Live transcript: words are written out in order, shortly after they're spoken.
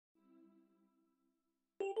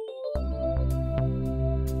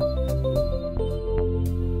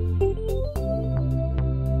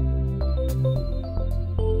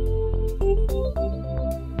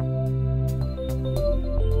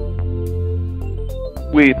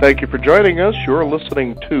We thank you for joining us. You're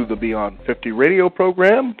listening to the Beyond 50 radio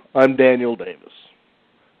program. I'm Daniel Davis.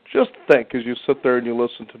 Just think, as you sit there and you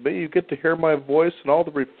listen to me, you get to hear my voice and all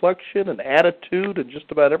the reflection and attitude and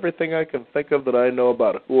just about everything I can think of that I know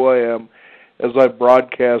about who I am as I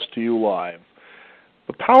broadcast to you live.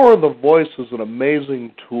 The power of the voice is an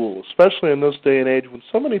amazing tool, especially in this day and age when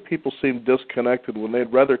so many people seem disconnected, when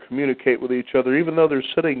they'd rather communicate with each other, even though they're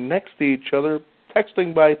sitting next to each other,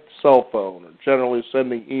 texting by cell phone, or generally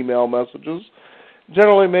sending email messages.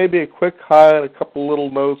 Generally maybe a quick hi and a couple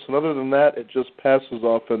little notes, and other than that, it just passes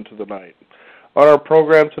off into the night. On our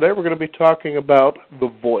program today, we're going to be talking about the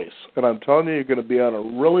voice, and I'm telling you, you're going to be on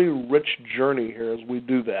a really rich journey here as we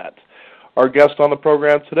do that. Our guest on the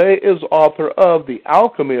program today is author of The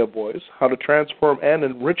Alchemy of Voice, How to Transform and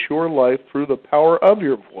Enrich Your Life Through the Power of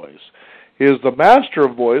Your Voice. He is the master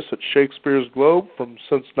of voice at Shakespeare's Globe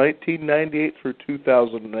since 1998 through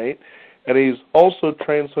 2008, and he's also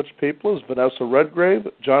trained such people as Vanessa Redgrave,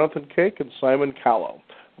 Jonathan Cake, and Simon Callow.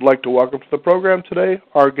 I'd like to welcome to the program today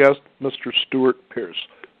our guest, Mr. Stuart Pierce.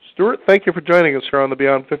 Stuart, thank you for joining us here on the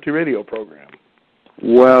Beyond 50 radio program.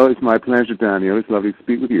 Well, it's my pleasure, Daniel. It's lovely to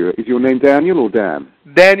speak with you. Is your name Daniel or Dan?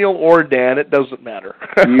 Daniel or Dan, it doesn't matter.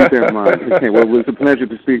 You don't mind. Okay, well, it's a pleasure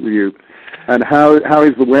to speak with you. And how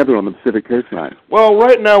is the weather on the Pacific coastline? Well,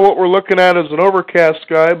 right now what we're looking at is an overcast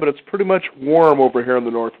sky, but it's pretty much warm over here in the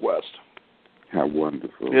Northwest. How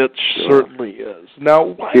wonderful! It certainly is.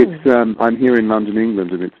 Now, it's I'm here in London,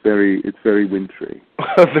 England, and it's very wintry.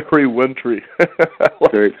 Very wintry. So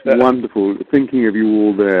it's wonderful. Thinking of you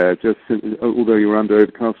all there, just although you're under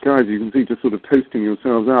overcast skies, you can see just sort of toasting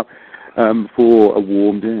yourselves up for a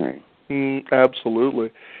warm day. Absolutely.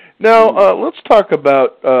 Now, let's talk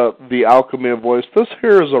about The Alchemy of Voice. This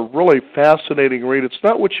here is a really fascinating read. It's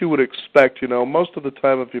not what you would expect. You know, most of the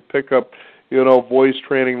time if you pick up, voice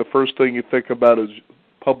training, the first thing you think about is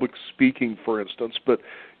public speaking, for instance. But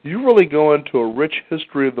you really go into a rich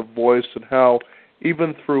history of the voice and how,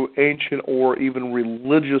 even through ancient or even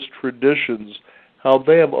religious traditions, how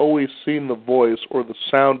they have always seen the voice, or the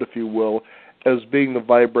sound, if you will, as being the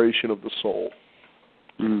vibration of the soul.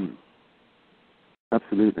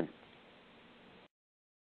 Absolutely.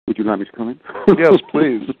 Would you like me to comment? Yes,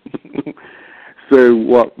 please. So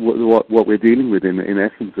what we're dealing with in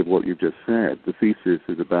essence of what you've just said, the thesis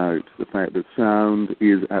is about the fact that sound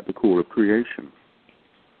is at the core of creation.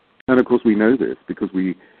 And of course we know this because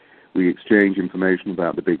we exchange information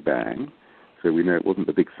about the Big Bang. So we know it wasn't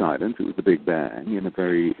the Big Silence, it was the Big Bang in a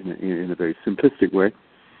very simplistic way.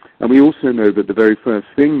 And we also know that the very first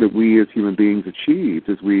thing that we as human beings achieved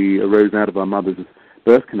as we arose out of our mother's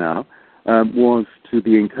birth canal was to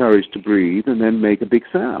be encouraged to breathe and then make a big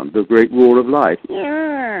sound, the great roar of life,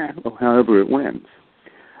 or however it went.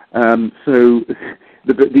 So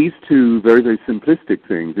these two very, very simplistic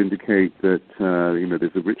things indicate that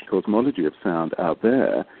there's a rich cosmology of sound out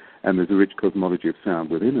there, and there's a rich cosmology of sound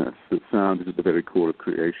within us, that sound is at the very core of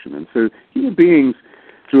creation. And so human beings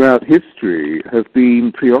throughout history have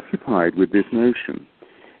been preoccupied with this notion.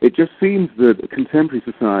 It just seems that contemporary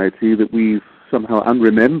society, that we've somehow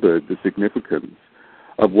unremembered the significance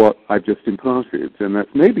of what I've just imparted, and that's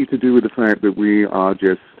maybe to do with the fact that we are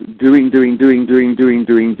just doing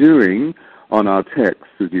on our texts,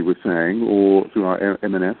 as you were saying, or through our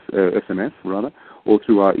SMS rather, or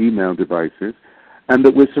through our email devices, and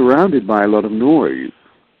that we're surrounded by a lot of noise.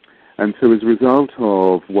 And so as a result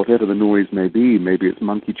of whatever the noise may be, maybe it's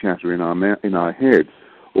monkey chatter in our heads,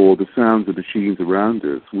 or the sounds of machines around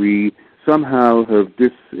us, we somehow have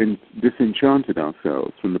disenchanted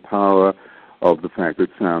ourselves from the power of the fact that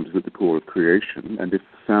sound is at the core of creation. And if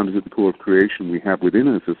sound is at the core of creation, we have within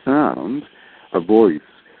us a sound, a voice,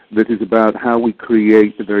 that is about how we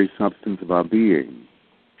create the very substance of our being.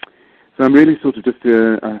 So I'm really sort of just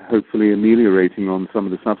hopefully ameliorating on some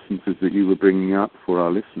of the substances that you were bringing up for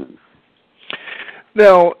our listeners.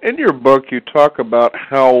 Now, in your book, you talk about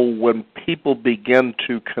how when people begin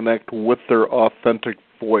to connect with their authentic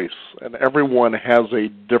voice, and everyone has a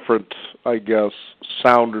different,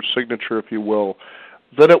 sound or signature, if you will,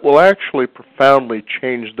 that it will actually profoundly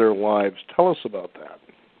change their lives. Tell us about that.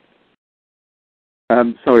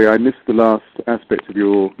 Sorry, I missed the last aspect of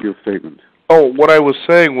your statement. Oh, what I was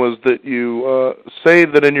saying was that you say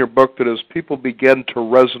that in your book that as people begin to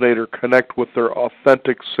resonate or connect with their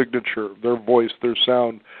authentic signature, their voice, their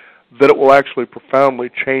sound, that it will actually profoundly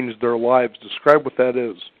change their lives. Describe what that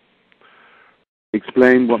is.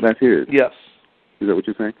 Explain what that is? Yes. Is that what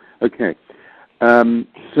you're saying? Okay.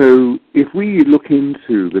 So if we look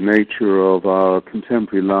into the nature of our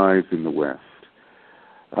contemporary lives in the West,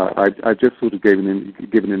 I just sort of given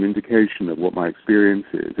an indication of what my experience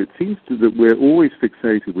is. It seems that we're always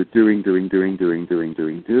fixated with doing.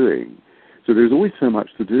 So there's always so much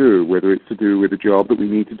to do, whether it's to do with a job that we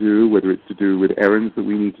need to do, whether it's to do with errands that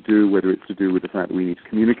we need to do, whether it's to do with the fact that we need to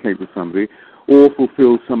communicate with somebody, or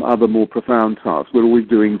fulfill some other more profound task. We're always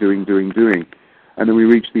doing. And then we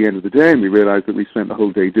reach the end of the day and we realize that we spent the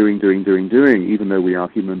whole day doing, even though we are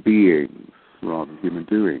human beings rather than human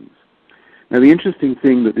doings. Now, the interesting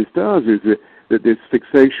thing that this does is that this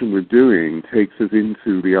fixation with doing takes us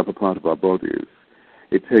into the upper part of our bodies.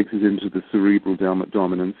 It takes us into the cerebral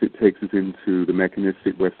dominance. It takes us into the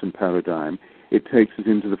mechanistic Western paradigm. It takes us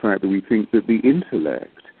into the fact that we think that the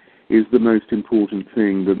intellect is the most important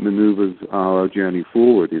thing that maneuvers our journey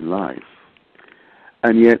forward in life.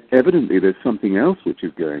 And yet, evidently, there's something else which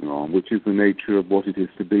is going on, which is the nature of what it is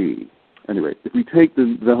to be. Anyway, if we take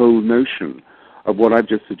the whole notion of what I've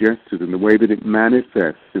just suggested and the way that it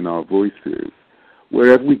manifests in our voices,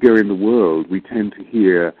 wherever we go in the world, we tend to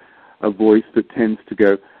hear a voice that tends to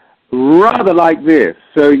go rather like this.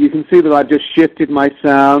 So you can see that I've just shifted my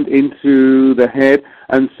sound into the head,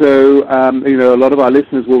 and so a lot of our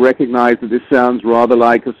listeners will recognize that this sounds rather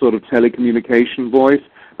like a sort of telecommunication voice,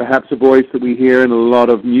 perhaps a voice that we hear in a lot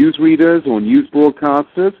of newsreaders or news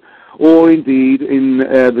broadcasters, or indeed in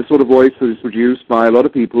the sort of voice that is produced by a lot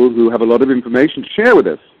of people who have a lot of information to share with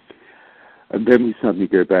us. And then we suddenly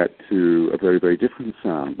go back to a very, very different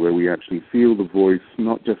sound, where we actually feel the voice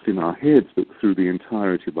not just in our heads, but through the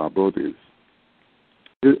entirety of our bodies.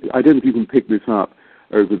 I don't know if you can pick this up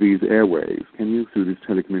over these airwaves, can you, through this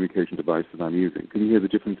telecommunication device that I'm using? Can you hear the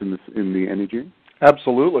difference in the energy?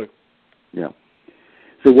 Absolutely. Yeah.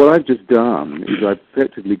 So what I've just done is I've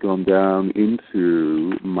effectively gone down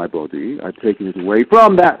into my body. I've taken it away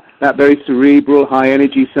from that very cerebral,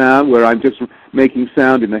 high-energy sound where I'm just making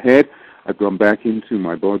sound in the head. I've gone back into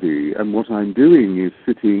my body, and what I'm doing is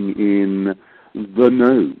sitting in the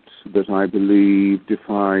note that I believe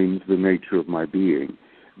defines the nature of my being.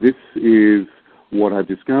 This is what I've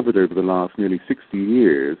discovered over the last nearly 60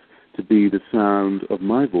 years to be the sound of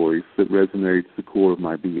my voice that resonates the core of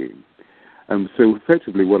my being. And so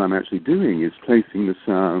effectively what I'm actually doing is placing the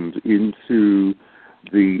sound into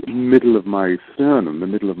the middle of my sternum, the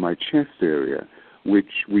middle of my chest area,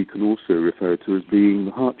 which we can also refer to as being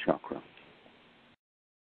the heart chakra.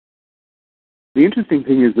 The interesting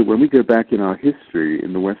thing is that when we go back in our history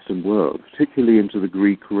in the Western world, particularly into the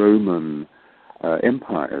Greek-Roman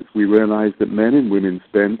empires, we realize that men and women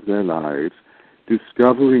spent their lives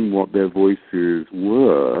discovering what their voices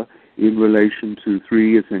were in relation to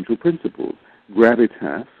three essential principles: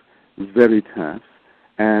 gravitas, veritas,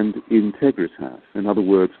 and integritas. In other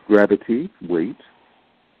words, gravity, weight,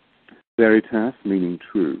 veritas, meaning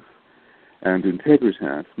truth, and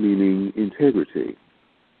integritas, meaning integrity.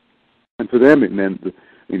 And for them, it meant that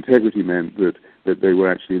integrity meant that they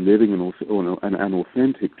were actually living an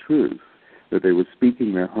authentic truth, that they were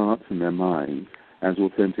speaking their hearts and their minds as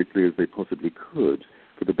authentically as they possibly could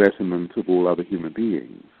for the betterment of all other human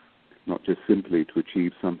beings, not just simply to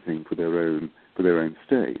achieve something for their own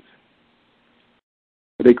state.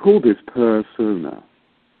 They call this persona.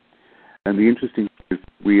 And the interesting thing is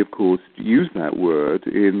we, of course, use that word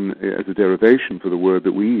as a derivation for the word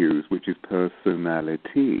that we use, which is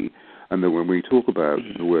personality. And that when we talk about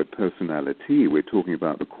the word personality, we're talking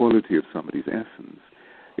about the quality of somebody's essence.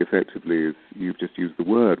 Effectively, as you've just used the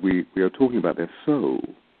word, we are talking about their soul.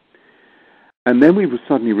 And then we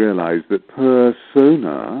suddenly realized that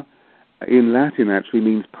persona in Latin actually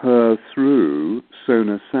means per through,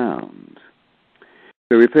 sona sound.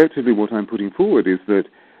 So effectively what I'm putting forward is that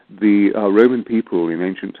the Roman people in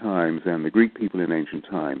ancient times and the Greek people in ancient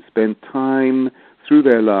times spent time through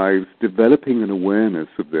their lives developing an awareness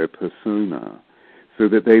of their persona so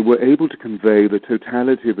that they were able to convey the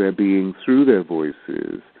totality of their being through their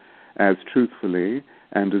voices as truthfully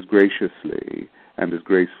and as graciously and as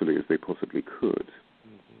gracefully as they possibly could.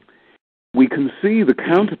 We can see the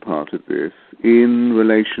counterpart of this in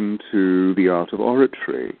relation to the art of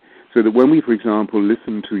oratory. So that when we, for example,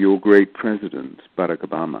 listen to your great president, Barack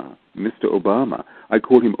Obama, Mr. Obama, I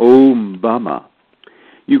call him Om-Bama,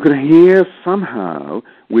 you can hear somehow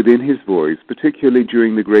within his voice, particularly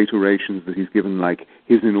during the great orations that he's given, like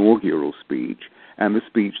his inaugural speech and the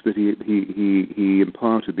speech that he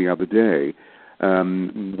imparted the other day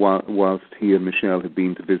whilst he and Michelle had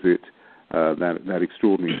been to visit that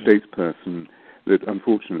extraordinary statesperson that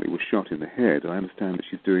unfortunately was shot in the head. I understand that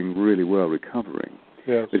she's doing really well recovering.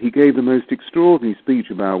 Yes. But he gave the most extraordinary speech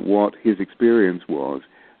about what his experience was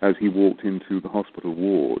as he walked into the hospital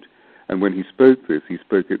ward. And when he spoke this, he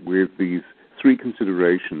spoke it with these three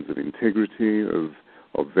considerations of integrity, of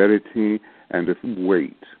of verity, and of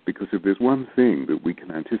weight. Because if there's one thing that we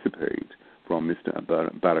can anticipate from Mr.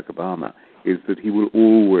 Barack Obama, is that he will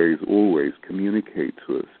always, always communicate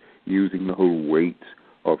to us using the whole weight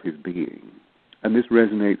of his being. And this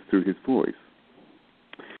resonates through his voice.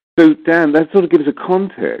 So, Dan, that sort of gives a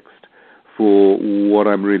context for what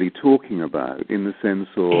I'm really talking about in the sense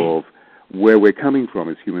of where we're coming from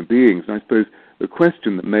as human beings. And I suppose the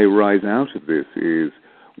question that may rise out of this is,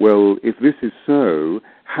 well, if this is so,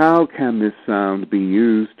 how can this sound be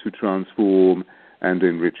used to transform and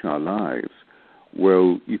enrich our lives?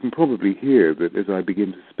 Well, you can probably hear that as I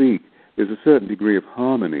begin to speak, there's a certain degree of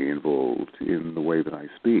harmony involved in the way that I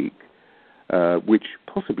speak, which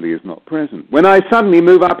possibly is not present when I suddenly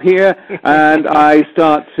move up here and I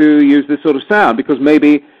start to use this sort of sound, because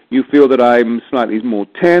maybe you feel that I'm slightly more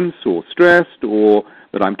tense or stressed, or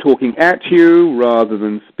that I'm talking at you rather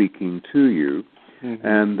than speaking to you,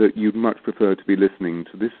 and that you'd much prefer to be listening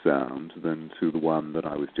to this sound than to the one that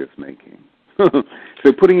I was just making.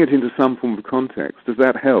 So putting it into some form of context, does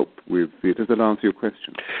that help with it? Does that answer your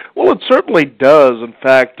question? Well, it certainly does. In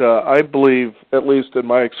fact, I believe, at least in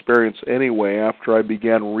my experience anyway, after I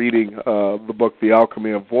began reading the book, The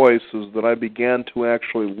Alchemy of Voice, is that I began to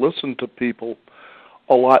actually listen to people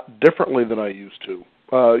a lot differently than I used to.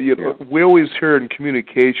 We always hear in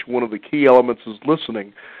communication one of the key elements is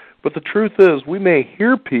listening. But the truth is, we may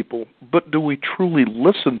hear people, but do we truly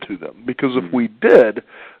listen to them? Because if we did,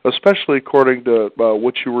 especially according to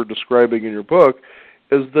what you were describing in your book,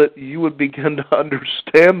 is that you would begin to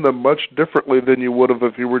understand them much differently than you would have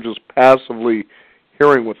if you were just passively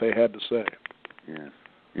hearing what they had to say. Yes,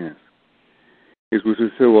 yes. It was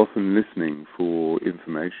so often listening for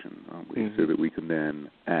information, aren't we, so that we can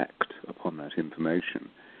then act upon that information,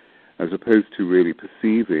 as opposed to really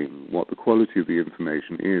perceiving what the quality of the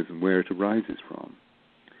information is and where it arises from.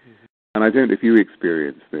 And I don't know if you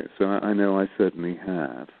experience this, so I know I certainly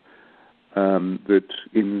have, that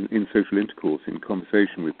in social intercourse, in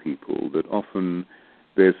conversation with people, that often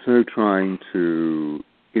they're so trying to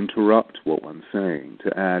interrupt what one's saying,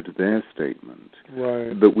 to add their statement,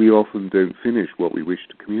 that we often don't finish what we wish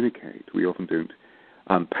to communicate. We often don't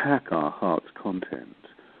unpack our heart's content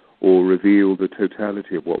or reveal the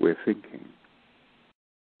totality of what we're thinking.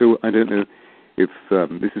 So I don't know if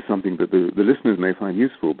this is something that the listeners may find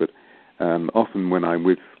useful, but often when I'm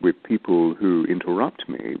with people who interrupt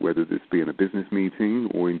me, whether this be in a business meeting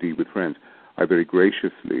or indeed with friends, I very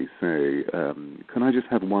graciously say, can I just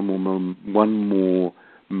have one more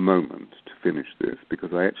moment to finish this,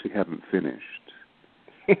 because I actually haven't finished.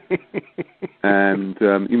 And,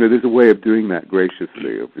 there's a way of doing that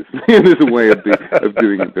graciously, obviously, and there's a way of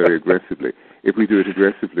doing it very aggressively. If we do it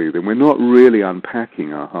aggressively, then we're not really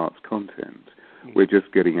unpacking our heart's content. We're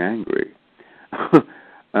just getting angry.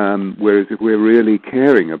 Whereas if we're really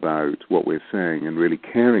caring about what we're saying and really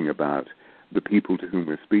caring about the people to whom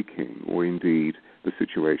we're speaking, or indeed the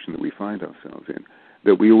situation that we find ourselves in,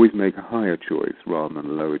 that we always make a higher choice rather than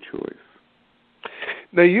a lower choice.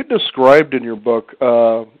 Now, you described in your book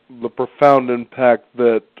the profound impact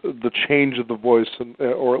that the change of the voice,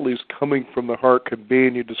 or at least coming from the heart, could be,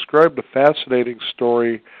 and you described a fascinating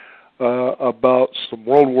story about some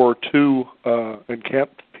World War II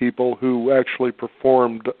encamped people who actually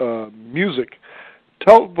performed music.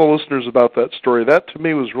 Tell the listeners about that story. That, to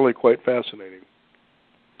me, was really quite fascinating.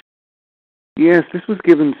 Yes, this was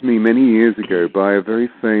given to me many years ago by a very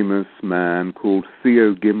famous man called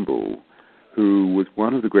Theo Gimbel, who was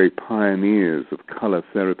one of the great pioneers of color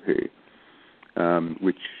therapy,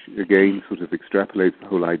 which again sort of extrapolates the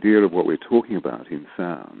whole idea of what we're talking about in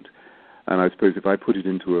sound. And I suppose if I put it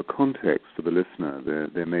into a context for the listener,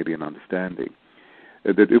 there may be an understanding.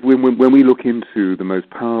 That when we look into the most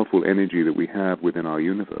powerful energy that we have within our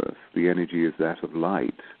universe, the energy is that of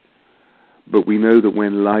light. But we know that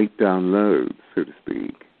when light downloads, so to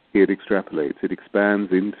speak, it extrapolates, it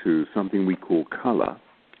expands into something we call color.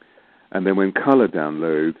 And then when color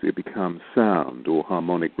downloads, it becomes sound or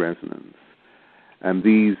harmonic resonance. And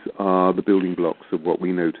these are the building blocks of what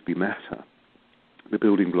we know to be matter. The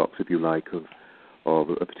building blocks, if you like, of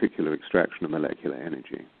a particular extraction of molecular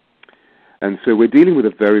energy. And so we're dealing with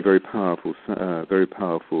a very, very powerful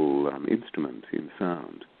instrument in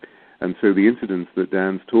sound. And so the incident that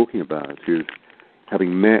Dan's talking about is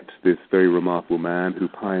having met this very remarkable man who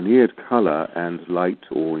pioneered color and light,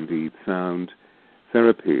 or indeed sound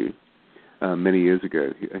therapy, many years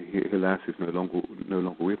ago. He alas, is no longer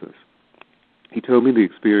with us. He told me the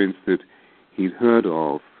experience that he'd heard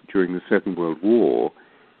of during the Second World War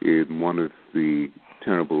in one of the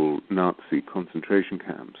terrible Nazi concentration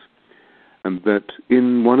camps. and that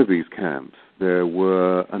in one of these camps there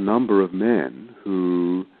were a number of men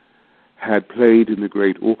who had played in the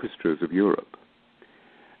great orchestras of Europe.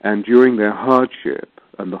 And during their hardship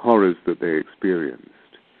and the horrors that they experienced,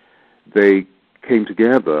 they came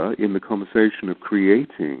together in the conversation of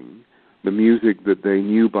creating the music that they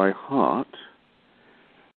knew by heart,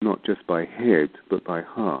 not just by head, but by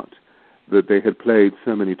heart, that they had played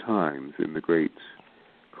so many times in the great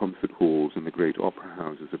concert halls and the great opera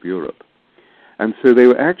houses of Europe. And so they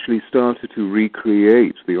were actually started to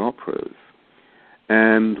recreate the operas.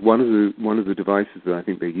 And one of the devices that I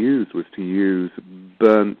think they used was to use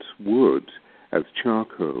burnt wood as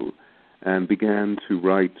charcoal, and began to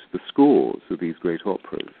write the scores of these great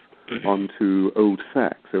operas onto old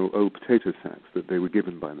sacks, old potato sacks that they were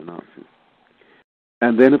given by the Nazis.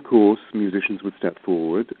 And then, of course, musicians would step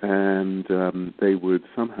forward and they would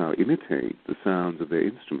somehow imitate the sounds of their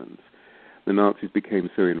instruments. The Nazis became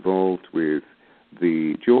so involved with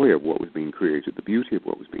the joy of what was being created, the beauty of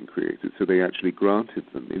what was being created, so they actually granted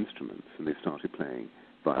them instruments, and they started playing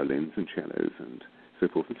violins and cellos and so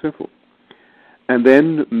forth and so forth. And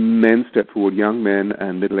then men stepped forward, young men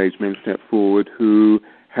and middle-aged men stepped forward who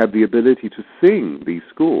had the ability to sing these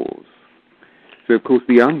scores. So, of course,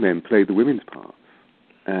 the young men played the women's parts,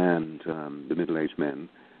 and the middle-aged men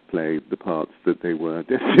played the parts that they were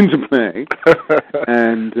destined to play.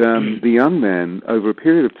 And the young men, over a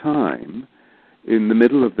period of time, in the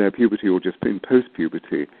middle of their puberty or just in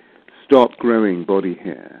post-puberty, stopped growing body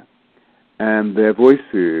hair, and their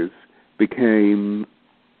voices became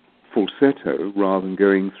falsetto rather than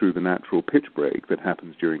going through the natural pitch break that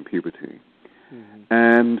happens during puberty. Mm-hmm.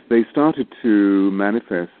 And they started to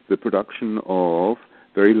manifest the production of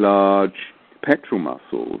very large pectoral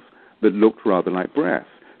muscles that looked rather like breasts.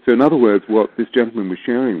 So in other words, what this gentleman was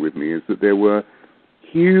sharing with me is that there were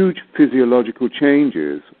huge physiological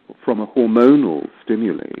changes from a hormonal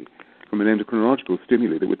stimuli, from an endocrinological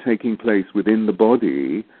stimuli that were taking place within the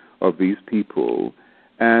body of these people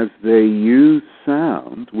as they used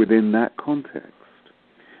sound within that context.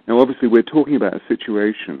 Now, obviously, we're talking about a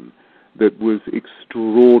situation that was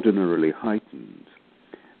extraordinarily heightened,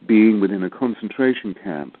 being within a concentration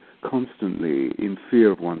camp, constantly in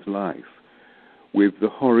fear of one's life, with the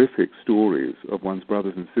horrific stories of one's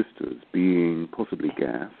brothers and sisters being possibly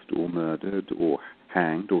gassed or murdered or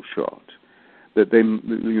hanged or shot. That then,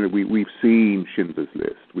 we've seen Schindler's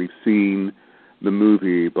List, we've seen the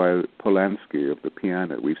movie by Polanski of the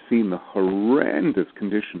piano, we've seen the horrendous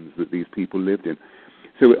conditions that these people lived in.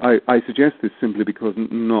 So I suggest this simply because,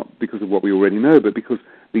 not because of what we already know, but because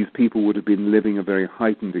these people would have been living a very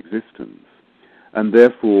heightened existence. And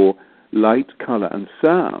therefore, light, color, and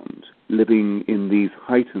sound, living in these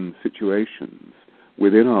heightened situations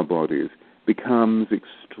within our bodies, becomes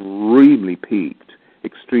extremely peaked,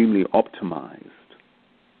 extremely optimized.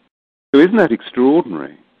 So isn't that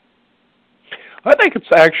extraordinary? I think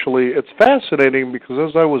it's fascinating because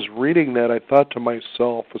as I was reading that, I thought to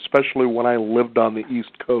myself, especially when I lived on the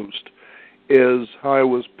East Coast, is how I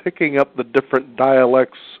was picking up the different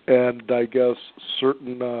dialects and I guess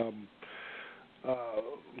certain, I'm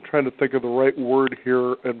trying to think of the right word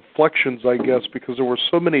here, inflections, I guess, because there were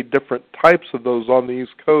so many different types of those on the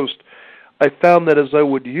East Coast. I found that as I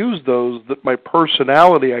would use those, that my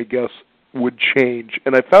personality, I guess, would change.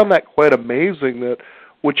 And I found that quite amazing that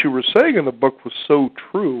what you were saying in the book was so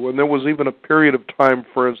true. And there was even a period of time,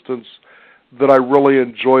 for instance, that I really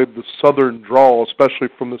enjoyed the Southern drawl, especially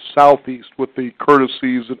from the Southeast, with the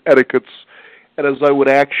courtesies and etiquettes. And as I would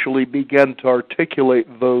actually begin to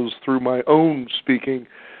articulate those through my own speaking,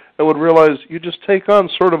 I would realize you just take on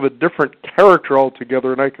sort of a different character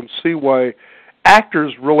altogether, and I can see why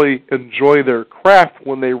actors really enjoy their craft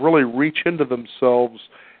when they really reach into themselves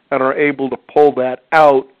and are able to pull that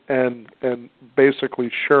out and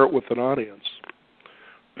basically share it with an audience.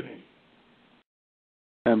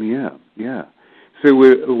 Yeah. So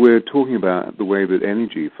we're talking about the way that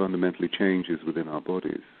energy fundamentally changes within our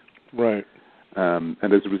bodies. Right. And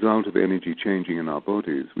as a result of energy changing in our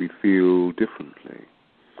bodies, we feel differently.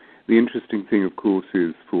 The interesting thing, of course,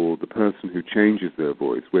 is for the person who changes their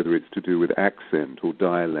voice, whether it's to do with accent or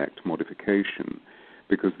dialect modification,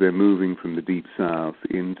 because they're moving from the Deep South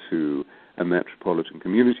into a metropolitan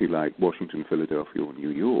community like Washington, Philadelphia, or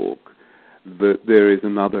New York, that there is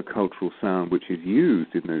another cultural sound which is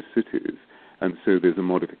used in those cities, and so there's a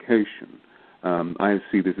modification. I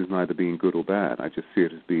see this as neither being good or bad. I just see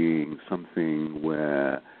it as being something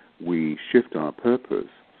where we shift our purpose.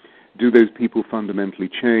 Do those people fundamentally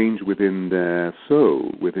change within their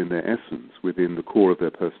soul, within their essence, within the core of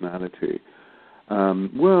their personality?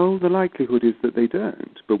 Well, the likelihood is that they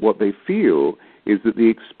don't. But what they feel is that the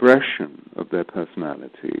expression of their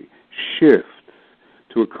personality shifts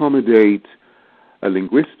to accommodate a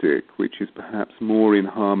linguistic which is perhaps more in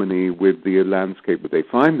harmony with the landscape that they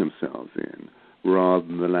find themselves in, rather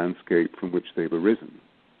than the landscape from which they've arisen.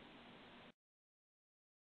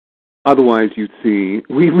 Otherwise,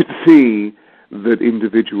 we would see that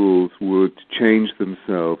individuals would change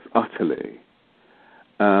themselves utterly.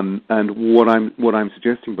 And what I'm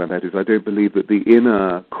suggesting by that is I don't believe that the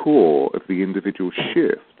inner core of the individual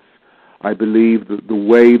shifts. I believe that the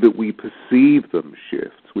way that we perceive them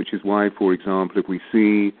shifts, which is why, for example, if we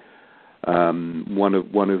see one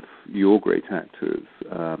of your great actors,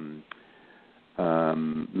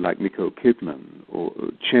 like Nicole Kidman, or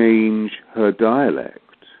change her dialect,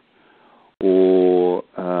 or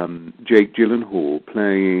Jake Gyllenhaal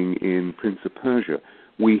playing in Prince of Persia,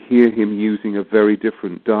 we hear him using a very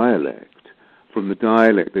different dialect from the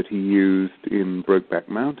dialect that he used in Brokeback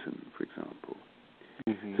Mountain, for example.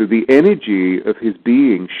 Mm-hmm. So the energy of his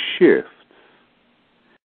being shifts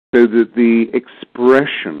so that the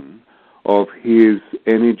expression of his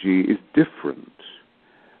energy is different.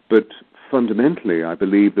 But fundamentally, I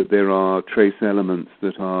believe that there are trace elements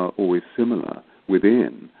that are always similar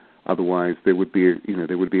within. Otherwise, there would be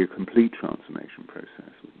a complete transformation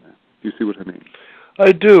process. Wouldn't there? Do you see what I mean?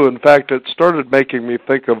 I do. In fact, it started making me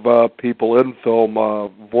think of people in film,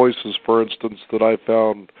 voices, for instance, that I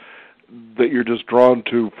found that you're just drawn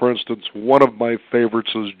to. For instance, one of my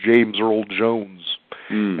favorites is James Earl Jones.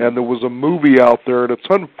 And there was a movie out there, and it's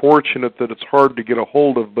unfortunate that it's hard to get a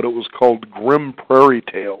hold of, but it was called Grim Prairie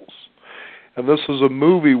Tales. And this is a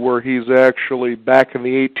movie where he's actually, back in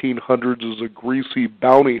the 1800s, as a greasy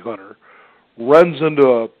bounty hunter, runs into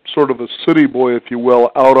a sort of a city boy, if you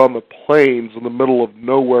will, out on the plains in the middle of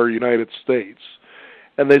nowhere, United States.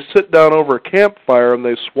 And they sit down over a campfire and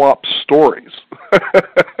they swap stories.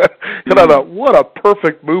 And I thought, what a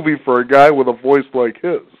perfect movie for a guy with a voice like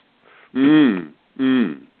his.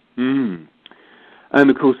 And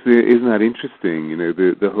of course, isn't that interesting,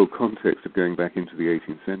 the whole context of going back into the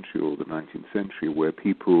 18th century or the 19th century, where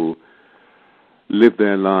people live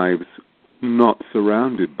their lives not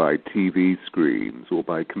surrounded by TV screens or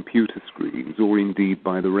by computer screens or indeed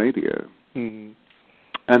by the radio. Mm-hmm.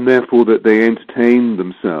 And therefore that they entertain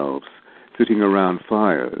themselves sitting around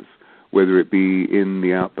fires, whether it be in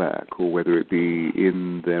the outback or whether it be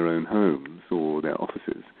in their own homes or their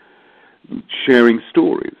offices, sharing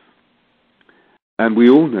stories. And we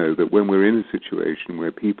all know that when we're in a situation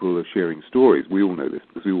where people are sharing stories, we all know this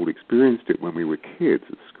because we all experienced it when we were kids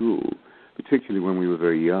at school, particularly when we were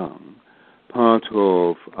very young. Part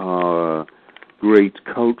of our great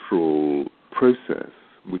cultural process,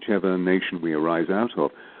 whichever nation we arise out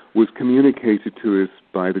of, was communicated to us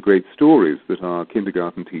by the great stories that our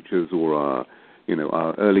kindergarten teachers or our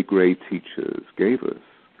early grade teachers gave us,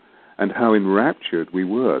 and how enraptured we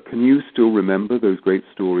were. Can you still remember those great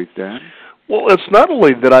stories, Dan? Well, it's not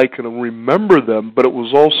only that I can remember them, but it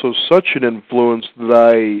was also such an influence that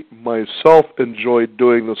I myself enjoyed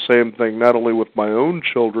doing the same thing, not only with my own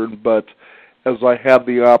children, but as I had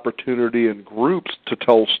the opportunity in groups to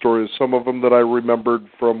tell stories, some of them that I remembered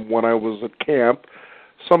from when I was at camp,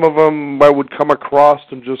 some of them I would come across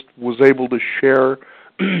and just was able to share.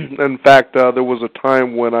 In fact, there was a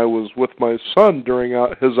time when I was with my son during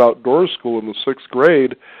his outdoor school in the 6th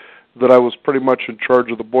grade that I was pretty much in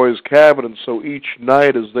charge of the boys' cabin, and so each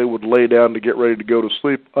night as they would lay down to get ready to go to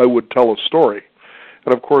sleep, I would tell a story.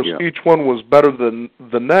 And of course, each one was better than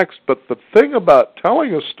the next, but the thing about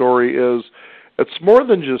telling a story is it's more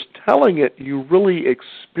than just telling it, you really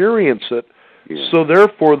experience it, so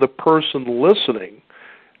therefore the person listening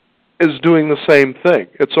is doing the same thing.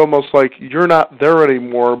 It's almost like you're not there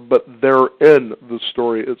anymore, but they're in the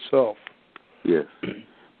story itself. Yes.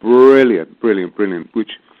 Brilliant,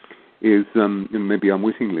 which is maybe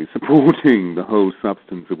unwittingly supporting the whole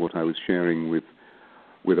substance of what I was sharing with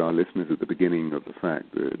our listeners at the beginning of the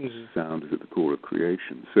fact that sound is at the core of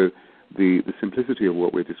creation. So the simplicity of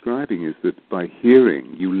what we're describing is that by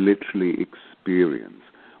hearing, you literally experience.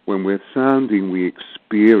 When we're sounding, we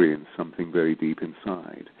experience something very deep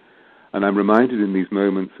inside. And I'm reminded in these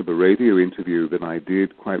moments of a radio interview that I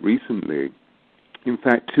did quite recently. In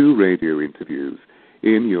fact, 2 radio interviews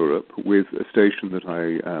in Europe with a station that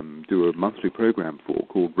I do a monthly program for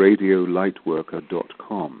called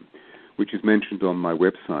radiolightworker.com, which is mentioned on my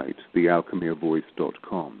website,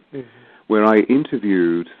 thealchemyofvoice.com, where I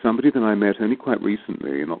interviewed somebody that I met only quite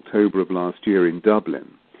recently in October of last year in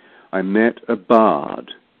Dublin. I met a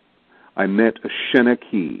bard. I met a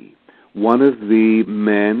Shenandoah, one of the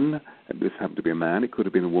men, this happened to be a man, it could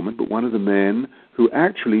have been a woman, but one of the men who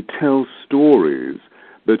actually tells stories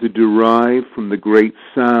that are derived from the great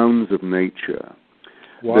sounds of nature.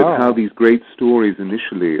 Wow. That how these great stories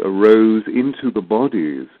initially arose into the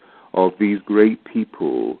bodies of these great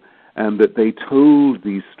people, and that they told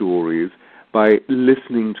these stories by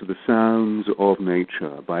listening to the sounds of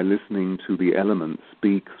nature, by listening to the elements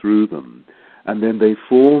speak through them. And then they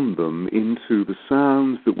formed them into the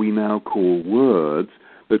sounds that we now call words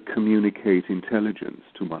that communicate intelligence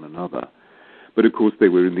to one another. But of course they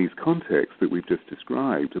were in these contexts that we've just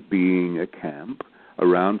described, of being a camp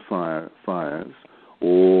around fires,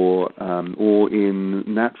 or in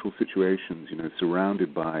natural situations,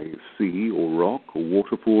 surrounded by sea or rock or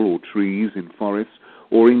waterfall or trees in forests,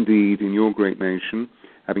 or indeed in your great nation,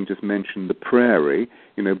 having just mentioned the prairie,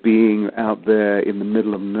 being out there in the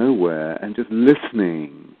middle of nowhere and just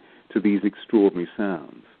listening to these extraordinary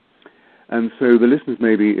sounds. And so the listeners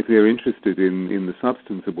maybe, if they're interested in the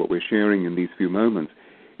substance of what we're sharing in these few moments,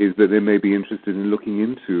 is that they may be interested in looking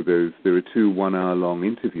into those. There are 2 one-hour-long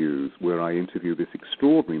interviews where I interview this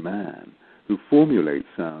extraordinary man who formulates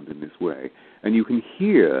sound in this way. And you can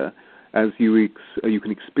hear, as you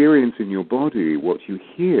can experience in your body what you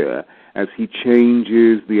hear as he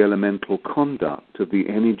changes the elemental conduct of the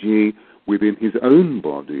energy within his own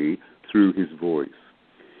body through his voice.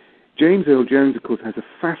 James Earl Jones, of course, has a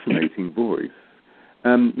fascinating voice.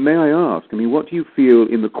 May I ask, what do you feel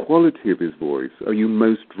in the quality of his voice are you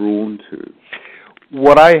most drawn to?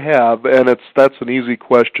 What I have, and that's an easy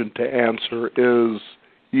question to answer, is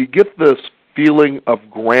you get this feeling of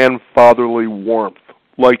grandfatherly warmth,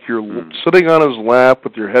 like you're sitting on his lap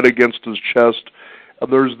with your head against his chest,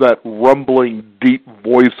 and there's that rumbling, deep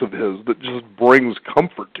voice of his that just brings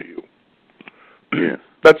comfort to you. Yes.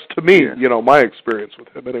 That's, to me, my experience with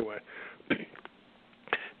him anyway.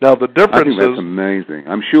 Now, the difference I think that's amazing.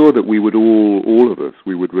 I'm sure that we would all of us,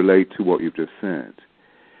 we would relate to what you've just said.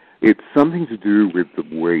 It's something to do with the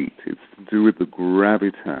weight. It's to do with the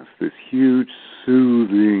gravitas, this huge,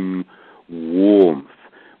 soothing warmth,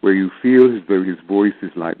 where you feel as though his voice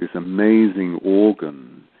is like this amazing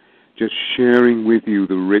organ, just sharing with you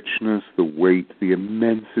the richness, the weight, the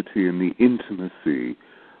immensity, and the intimacy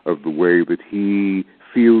of the way that he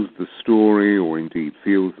feels the story, or indeed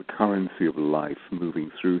feels the currency of life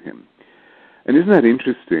moving through him. And isn't that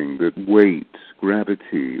interesting that weight,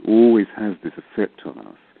 gravity, always has this effect on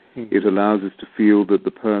us? It allows us to feel that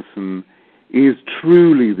the person is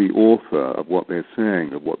truly the author of what they're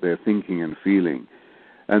saying, of what they're thinking and feeling,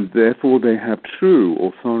 and therefore they have true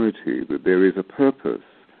authority, that there is a purpose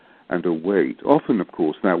and a weight. Often, of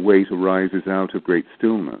course, that weight arises out of great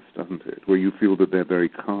stillness, doesn't it, where you feel that they're very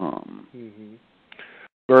calm. Mm-hmm.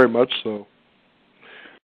 Very much so.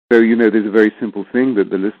 So, there's a very simple thing that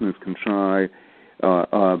the listeners can try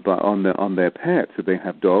on their pets, if they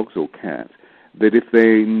have dogs or cats, that if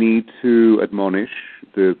they need to admonish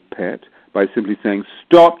the pet by simply saying,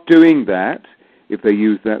 "Stop doing that," if they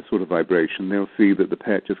use that sort of vibration, they'll see that the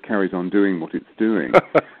pet just carries on doing what it's doing.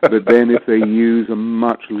 But then if they use a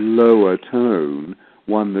much lower tone,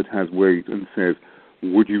 one that has weight, and says,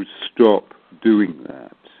 "Would you stop doing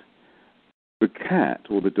that?" the cat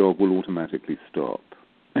or the dog will automatically stop.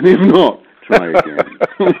 And if not, try again.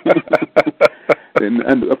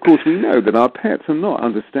 And of course we know that our pets are not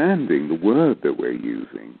understanding the word that we're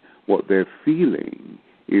using. What they're feeling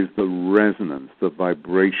is the resonance, the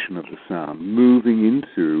vibration of the sound moving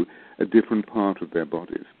into a different part of their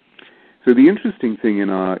bodies. So the interesting thing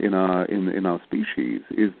in our species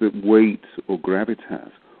is that weight or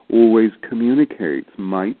gravitas always communicates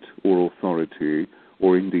might or authority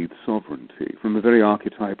or indeed sovereignty from a very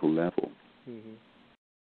archetypal level. Mm-hmm.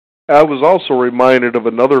 I was also reminded of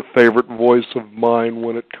another favorite voice of mine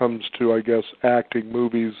when it comes to, I guess, acting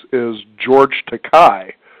movies, is George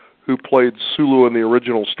Takei, who played Sulu in the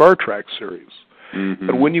original Star Trek series. Mm-hmm.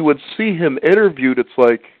 And when you would see him interviewed, it's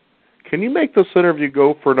like, can you make this interview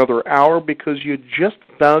go for another hour? Because you just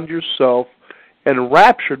found yourself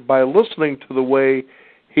enraptured by listening to the way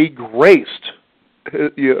he graced,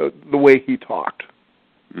 the way he talked.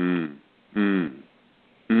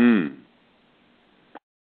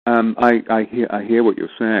 I hear what you're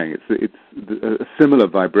saying. It's a similar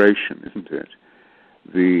vibration, isn't it?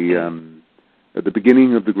 At the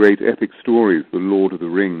beginning of the great epic stories, the Lord of the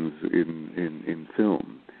Rings in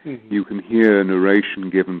film, mm-hmm. you can hear narration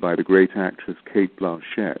given by the great actress Cate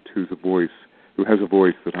Blanchett, who has a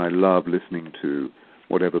voice that I love listening to,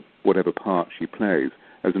 whatever part she plays.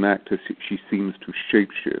 As an actor, she seems to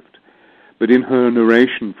shapeshift. But in her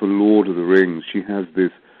narration for Lord of the Rings, she has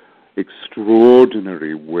this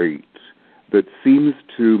extraordinary weight that seems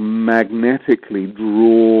to magnetically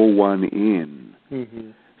draw one in.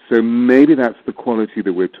 Mm-hmm. So maybe that's the quality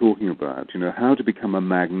that we're talking about, how to become a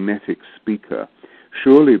magnetic speaker.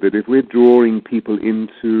 Surely that if we're drawing people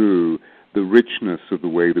into the richness of the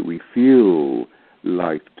way that we feel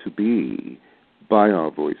life to be by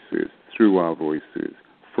our voices, through our voices,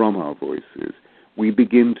 from our voices, we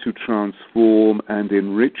begin to transform and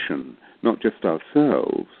enrichen not just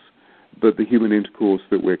ourselves, but the human intercourse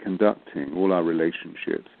that we're conducting, all our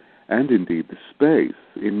relationships, and indeed the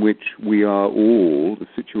space in which we are all, the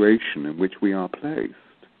situation in which we are placed.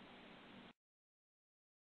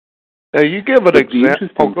 Now, you give an example. The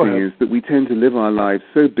interesting thing is that we tend to live our lives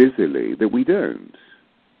so busily that we don't.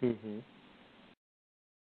 Mm-hmm.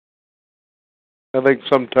 I think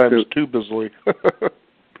sometimes too busily.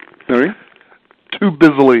 Sorry? Too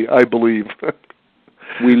busily, I believe.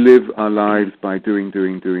 We live our lives by doing,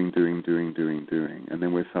 and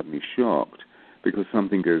then we're suddenly shocked because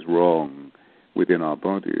something goes wrong within our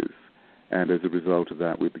bodies, and as a result of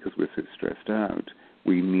that, because we're so stressed out,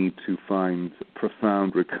 we need to find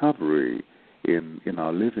profound recovery in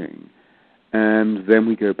our living. And then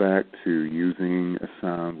we go back to using a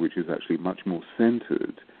sound which is actually much more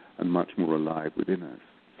centered and much more alive within us.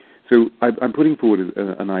 So I'm putting forward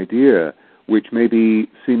an idea which may be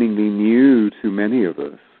seemingly new to many of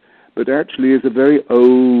us, but actually is a very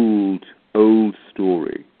old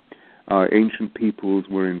story. Our ancient peoples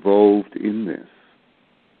were involved in this.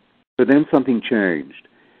 But then something changed.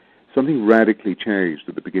 Something radically changed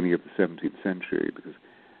at the beginning of the 17th century, because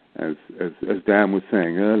as Dan was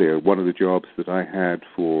saying earlier, one of the jobs that I had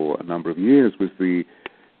for a number of years was to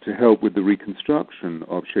help with the reconstruction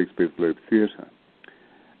of Shakespeare's Globe Theatre,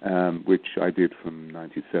 which I did from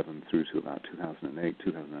 1997 through to about 2008,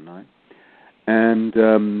 2009. And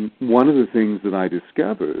one of the things that I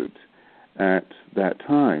discovered at that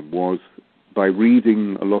time was, by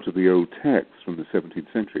reading a lot of the old texts from the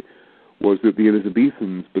 17th century, was that the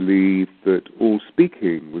Elizabethans believed that all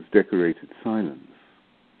speaking was decorated silence.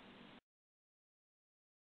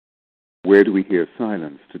 Where do we hear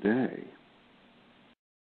silence today?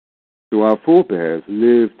 So our forebears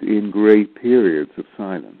lived in great periods of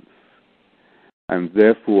silence, and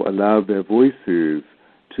therefore allowed their voices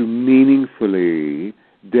to meaningfully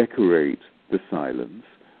decorate the silence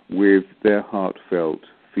with their heartfelt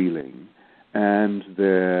feeling and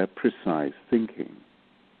their precise thinking.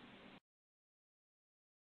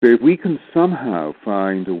 So if we can somehow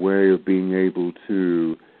find a way of being able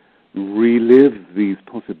to relive these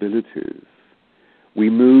possibilities, we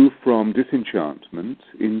move from disenchantment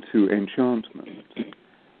into enchantment.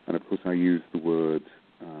 And of course I use the word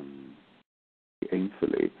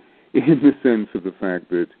aimfully, in the sense of the fact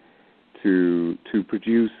that to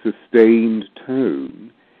produce sustained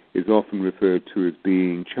tone is often referred to as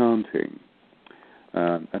being chanting.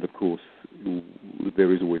 And of course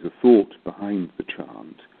there is always a thought behind the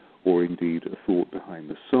chant, or indeed a thought behind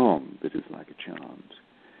the song that is like a chant,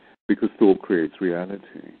 because thought creates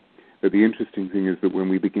reality. But the interesting thing is that when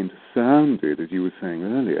we begin to sound it, as you were saying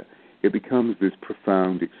earlier, it becomes this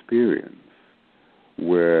profound experience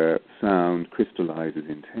where sound crystallizes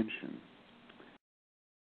intention.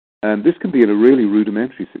 And this can be in a really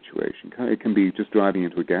rudimentary situation. It can be just driving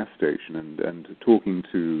into a gas station and talking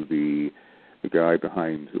to the guy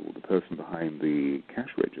behind, or the person behind the cash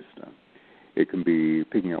register. It can be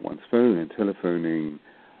picking up one's phone and telephoning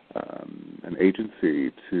an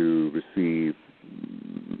agency to receive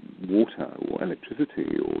water or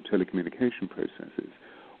electricity or telecommunication processes.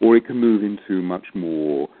 Or it can move into much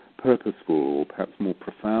more purposeful or perhaps more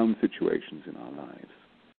profound situations in our lives.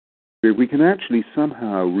 So if we can actually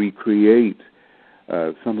somehow recreate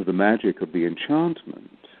some of the magic of the enchantment,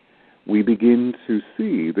 we begin to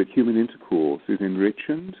see that human intercourse is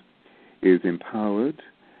enriched, is empowered,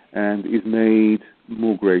 and is made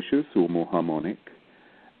more gracious or more harmonic.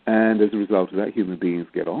 And as a result of that, human beings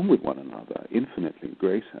get on with one another infinitely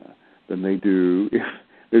greater than they do if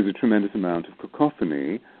there's a tremendous amount of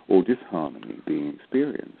cacophony or disharmony being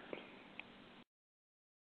experienced.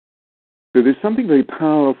 So there's something very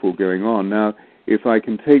powerful going on. Now, if I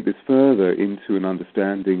can take this further into an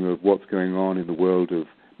understanding of what's going on in the world of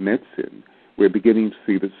medicine, we're beginning to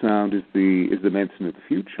see that sound is the medicine of the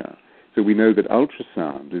future. So we know that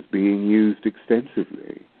ultrasound is being used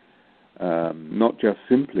extensively, not just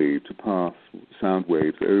simply to pass sound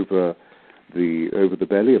waves over the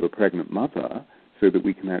belly of a pregnant mother, so that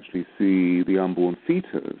we can actually see the unborn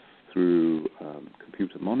fetus through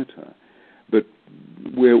computer monitor. But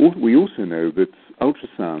we also know that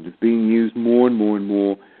ultrasound is being used more and more and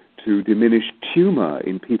more to diminish tumor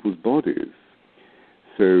in people's bodies.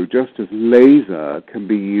 So just as laser can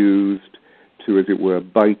be used to, as it were,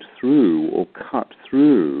 bite through or cut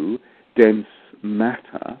through dense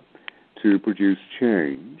matter to produce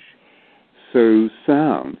change, so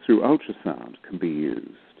sound, through ultrasound, can be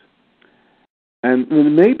used. And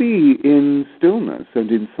maybe in stillness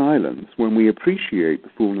and in silence, when we appreciate the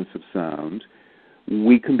fullness of sound,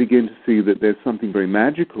 we can begin to see that there's something very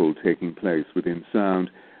magical taking place within sound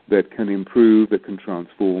that can improve, that can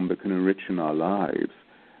transform, that can enrich in our lives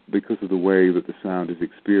because of the way that the sound is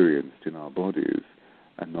experienced in our bodies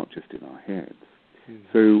and not just in our heads.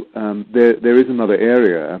 So there is another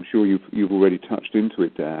area, I'm sure you've already touched into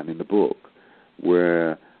it, Dan, in the book,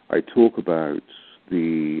 where I talk about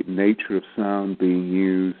the nature of sound being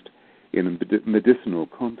used in a medicinal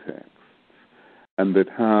context, and that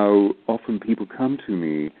how often people come to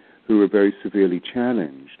me who are very severely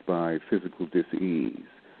challenged by physical dis-ease,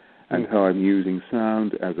 and how I'm using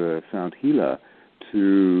sound as a sound healer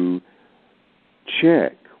to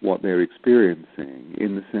check what they're experiencing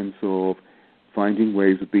in the sense of finding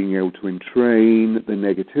ways of being able to entrain the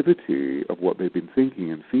negativity of what they've been thinking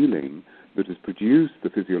and feeling that has produced the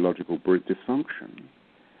physiological dysfunction,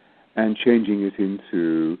 and changing it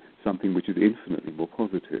into something which is infinitely more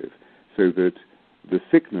positive, so that the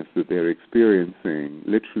sickness that they're experiencing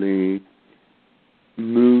literally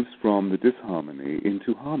moves from the disharmony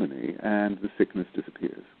into harmony, and the sickness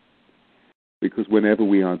disappears. Because whenever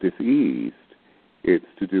we are diseased, it's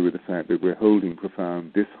to do with the fact that we're holding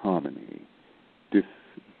profound disharmony,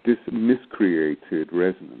 this miscreated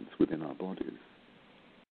resonance within our bodies.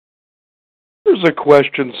 There's a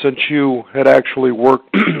question, since you had actually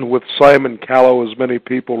worked with Simon Callow, as many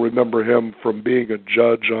people remember him from being a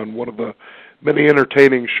judge on one of the many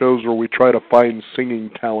entertaining shows where we try to find singing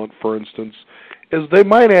talent, for instance, is they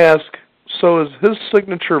might ask, so is his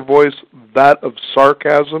signature voice that of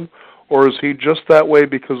sarcasm, or is he just that way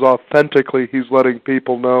because authentically he's letting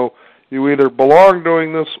people know you either belong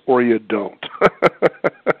doing this or you don't?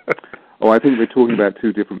 Oh, I think we're talking about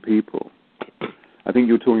two different people. I think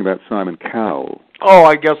you're talking about Simon Cowell. Oh,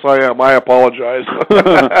 I guess I am. I apologize.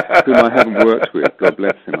 Whom I haven't worked with. God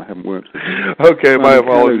bless him. I haven't worked with him. Okay, Simon my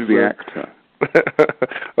apologies. The actor.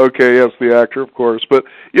 Okay, yes, the actor, of course. But,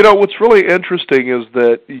 you know, what's really interesting is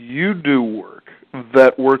that you do work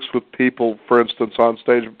that works with people, for instance, on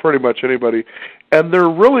stage, pretty much anybody. And there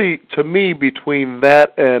really, to me, between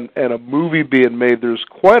that and a movie being made, there's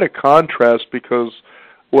quite a contrast, because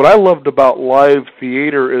what I loved about live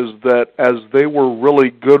theater is that as they were really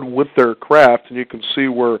good with their craft, and you can see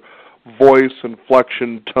where voice,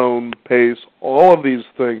 inflection, tone, pace, all of these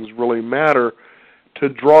things really matter to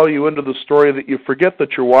draw you into the story, that you forget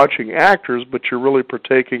that you're watching actors, but you're really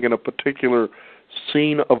partaking in a particular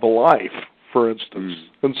scene of a life, for instance.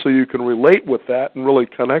 And so you can relate with that and really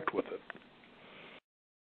connect with it.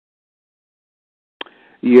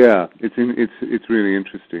 Yeah, it's really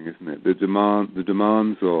interesting, isn't it? The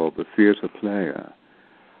demands of a theatre player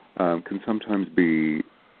can sometimes be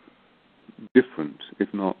different,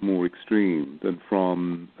 if not more extreme, than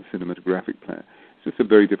from a cinematographic player. It's just a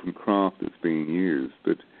very different craft that's being used.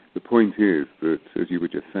 But the point is that, as you were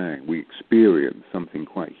just saying, we experience something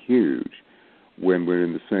quite huge when we're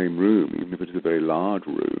in the same room, even if it is a very large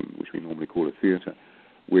room, which we normally call a theatre,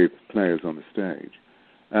 with players on the stage.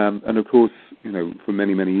 And of course, you know, for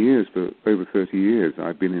many, many years, for over 30 years,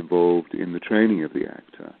 I've been involved in the training of the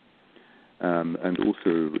actor, and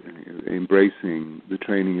also embracing the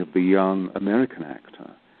training of the young American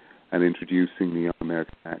actor, and introducing the young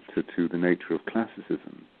American actor to the nature of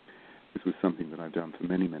classicism. This was something that I've done for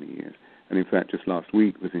many, many years. And in fact, just last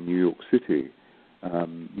week was in New York City,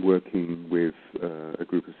 working with a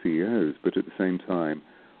group of CEOs, but at the same time,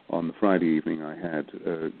 on the Friday evening, I had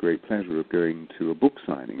a great pleasure of going to a book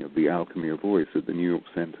signing of The Alchemy of Voice at the New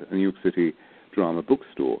York City Drama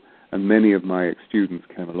Bookstore, and many of my ex-students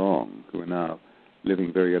came along who are now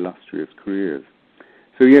living very illustrious careers.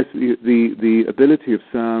 So yes, the ability of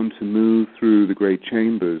sound to move through the great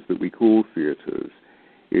chambers that we call theatres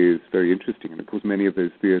is very interesting, and of course many of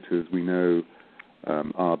those theatres we know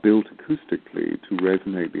are built acoustically to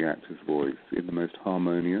resonate the actor's voice in the most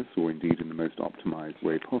harmonious, or indeed in the most optimized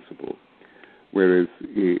way possible. Whereas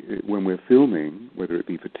when we're filming, whether it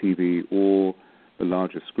be for TV or the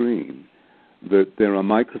larger screen, that there are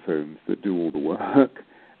microphones that do all the work,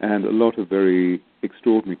 and a lot of very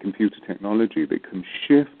extraordinary computer technology that can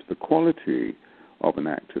shift the quality of an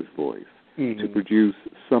actor's voice to produce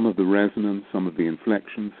some of the resonance, some of the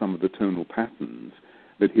inflection, some of the tonal patterns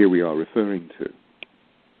that here we are referring to.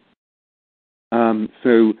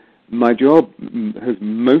 So my job has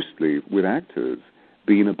mostly, with actors,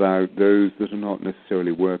 been about those that are not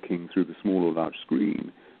necessarily working through the small or large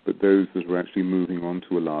screen, but those that are actually moving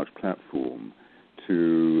onto a large platform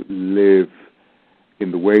to live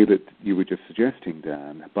in the way that you were just suggesting,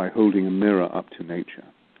 Dan, by holding a mirror up to nature.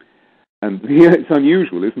 And yeah, it's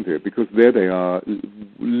unusual, isn't it? Because there they are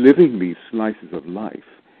living these slices of life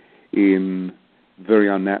in very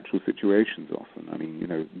unnatural situations often. I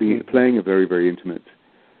mean, playing a very, very intimate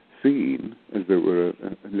scene as though it were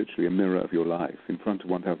literally a mirror of your life in front of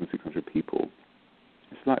 1,600 people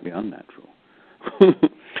is slightly unnatural.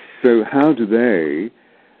 So how do they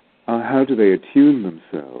attune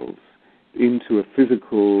themselves into a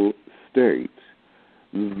physical state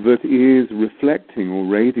that is reflecting or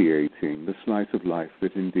radiating the slice of life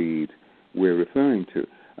that indeed we're referring to?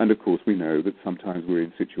 And of course we know that sometimes we're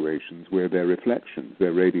in situations where their reflections,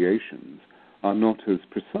 their radiations, are not as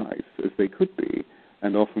precise as they could be,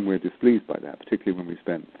 and often we're displeased by that, particularly when we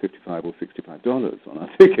spent $55 or $65 on our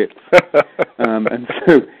tickets. And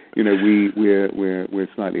so, we're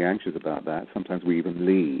slightly anxious about that. Sometimes we even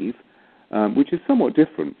leave, which is somewhat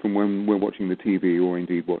different from when we're watching the TV or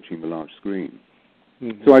indeed watching the large screen.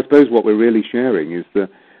 Mm-hmm. So I suppose what we're really sharing is that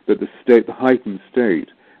the heightened state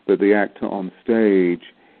that the actor on stage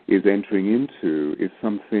is entering into is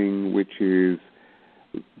something which is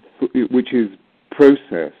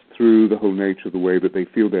processed through the whole nature of the way that they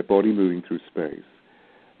feel their body moving through space,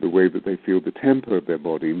 the way that they feel the tempo of their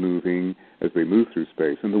body moving as they move through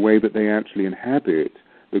space, and the way that they actually inhabit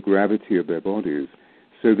the gravity of their bodies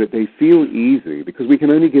so that they feel easy, because we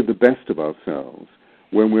can only give the best of ourselves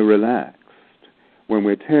when we're relaxed. When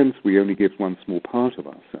we're tense, we only give one small part of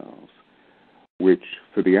ourselves, which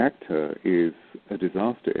for the actor is a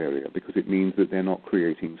disaster area because it means that they're not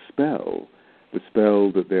creating the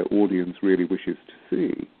spell that their audience really wishes to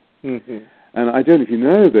see. Mm-hmm. And I don't know if you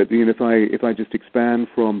know that, if I just expand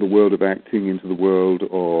from the world of acting into the world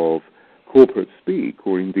of corporate speak,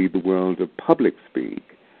 or indeed the world of public speak,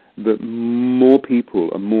 that more people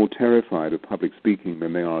are more terrified of public speaking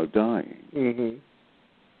than they are of dying. Mm-hmm.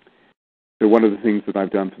 So one of the things that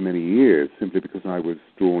I've done for many years, simply because I was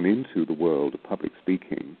drawn into the world of public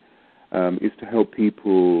speaking, is to help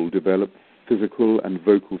people develop physical and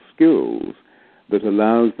vocal skills that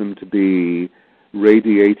allows them to be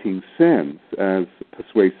radiating sense as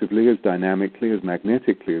persuasively, as dynamically, as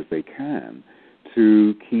magnetically as they can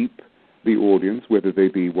to keep the audience, whether they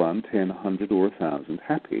be 1, 10, 100, or 1,000,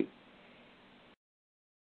 happy.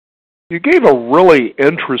 You gave a really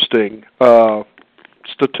interesting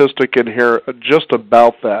statistic in here just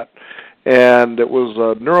about that, and it was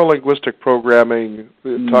neurolinguistic programming.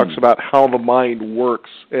 It talks about how the mind works,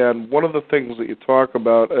 and one of the things that you talk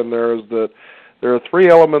about in there is that there are 3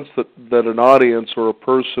 elements that an audience or a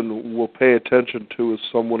person will pay attention to as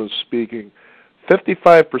someone is speaking.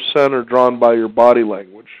 55% are drawn by your body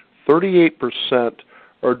language. 38%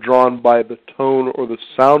 are drawn by the tone or the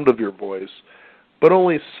sound of your voice. But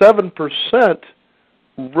only 7%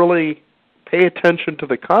 really pay attention to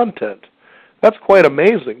the content. That's quite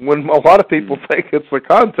amazing. When a lot of people think it's the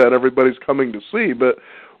content everybody's coming to see, but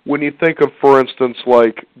when you think of, for instance,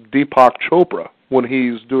 like Deepak Chopra, when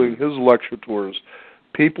he's doing his lecture tours,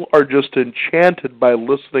 people are just enchanted by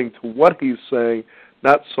listening to what he's saying,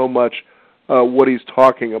 not so much what he's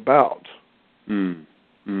talking about.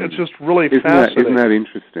 It's just really fascinating. Isn't that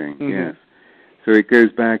interesting? Mm-hmm. Yes. So it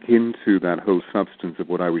goes back into that whole substance of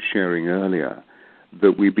what I was sharing earlier,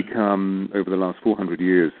 that we become, over the last 400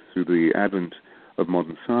 years, through the advent of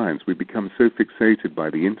modern science, we become so fixated by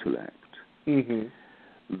the intellect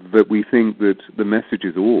that we think that the message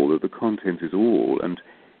is all, that the content is all, and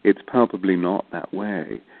it's palpably not that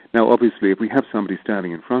way. Now, obviously, if we have somebody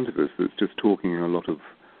standing in front of us that's just talking a lot of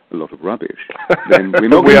rubbish, then we're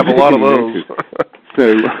not. We have a lot of those.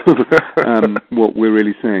 So, what we're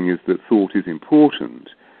really saying is that thought is important,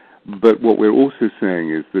 but what we're also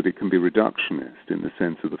saying is that it can be reductionist in the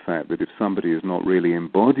sense of the fact that if somebody is not really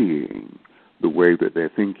embodying the way that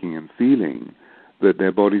they're thinking and feeling, that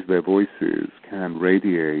their bodies, their voices can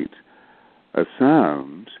radiate a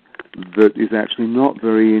sound that is actually not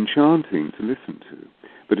very enchanting to listen to.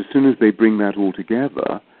 But as soon as they bring that all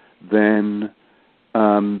together, then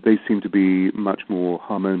they seem to be much more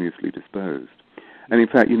harmoniously disposed. And in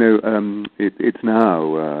fact, it's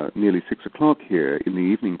now nearly 6 o'clock here in the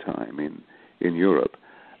evening time in Europe.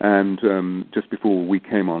 And just before we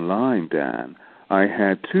came online, Dan, I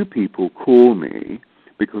had 2 people call me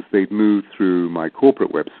because they'd moved through my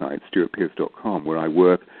corporate website, stuartpearce.com, where I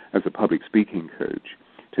work as a public speaking coach,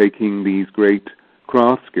 taking these great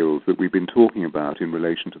craft skills that we've been talking about in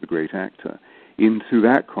relation to the great actor into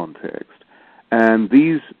that context. And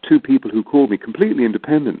these 2 people who called me completely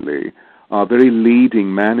independently are very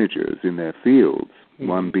leading managers in their fields,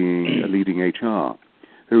 one being a leading HR,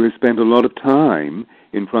 who has spent a lot of time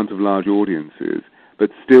in front of large audiences, but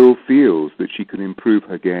still feels that she can improve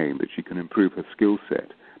her game, that she can improve her skill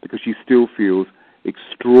set, because she still feels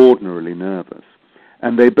extraordinarily nervous.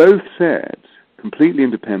 And they both said, completely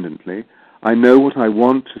independently, I know what I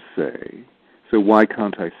want to say, so why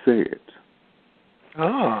can't I say it?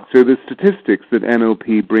 Ah. So the statistics that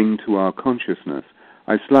NLP bring to our consciousness,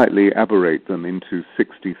 I slightly aberrate them into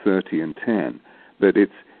 60, 30, and 10, that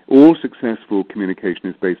it's all successful communication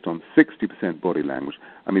is based on 60% body language.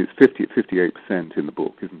 I mean, it's 58% in the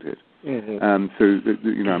book, isn't it? Mm-hmm.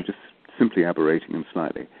 So, I'm just simply aberrating them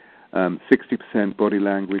slightly. 60% body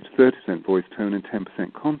language, 30% voice tone, and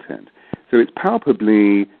 10% content. So it's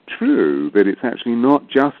palpably true that it's actually not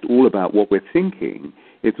just all about what we're thinking,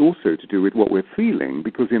 it's also to do with what we're feeling,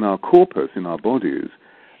 because in our corpus, in our bodies,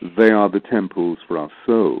 they are the temples for our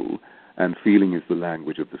soul, and feeling is the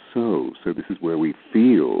language of the soul. So this is where we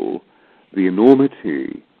feel the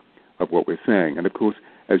enormity of what we're saying. And of course,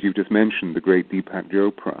 as you've just mentioned, the great Deepak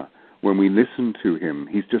Chopra, when we listen to him,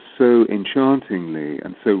 he's just so enchantingly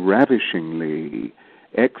and so ravishingly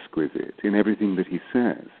exquisite in everything that he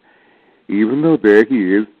says. Even though there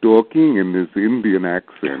he is talking in this Indian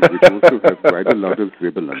accent, which also has quite a lot of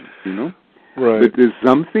sibilance, Right. But there's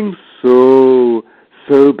something so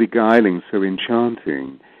beguiling, so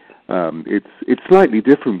enchanting. It's slightly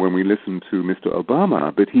different when we listen to Mr.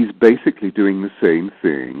 Obama, but he's basically doing the same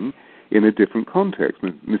thing in a different context.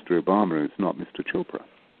 Mr. Obama is not Mr. Chopra.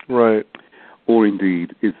 Right. Or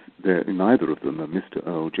indeed, is there neither of them are Mr.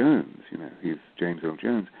 Earl Jones, he's James Earl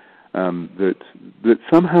Jones. That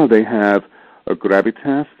somehow they have a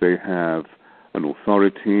gravitas, they have an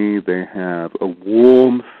authority, they have a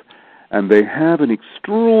warmth, and they have an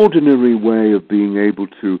extraordinary way of being able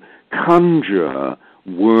to conjure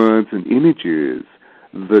words and images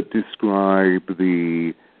that describe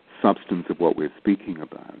the substance of what we're speaking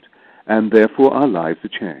about. And therefore our lives are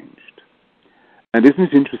changed. And isn't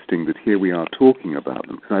it interesting that here we are talking about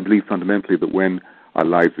them? Because I believe fundamentally that when our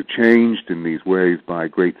lives are changed in these ways by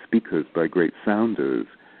great speakers, by great sounders,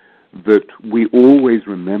 that we always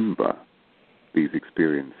remember these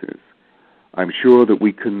experiences. I'm sure that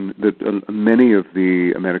many of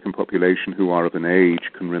the American population who are of an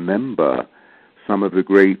age can remember some of the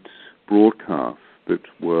great broadcasts that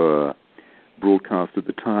were broadcast at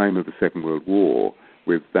the time of the Second World War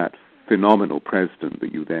with that phenomenal president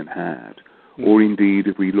that you then had. Or indeed,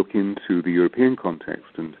 if we look into the European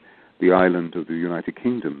context and the island of the United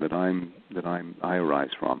Kingdom that I arise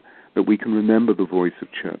from, that we can remember the voice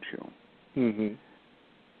of Churchill. Mm-hmm.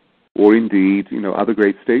 Or indeed, other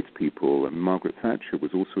great statespeople, and Margaret Thatcher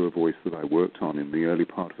was also a voice that I worked on in the early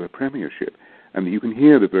part of her premiership. And you can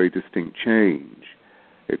hear the very distinct change.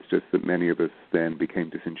 It's just that many of us then became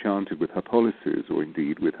disenchanted with her policies, or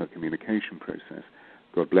indeed with her communication process.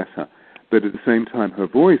 God bless her. But at the same time, her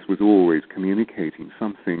voice was always communicating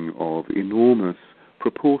something of enormous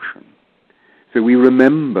proportion. So we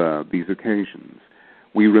remember these occasions.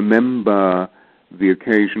 We remember the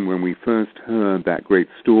occasion when we first heard that great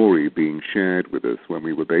story being shared with us when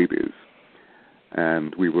we were babies.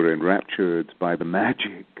 And we were enraptured by the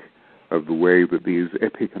magic of the way that these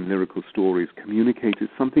epic and lyrical stories communicated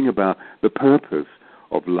something about the purpose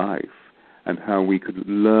of life and how we could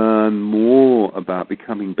learn more about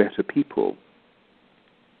becoming better people.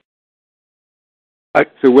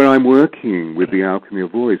 So when I'm working with the Alchemy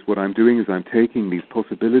of Voice, what I'm doing is I'm taking these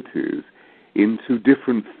possibilities into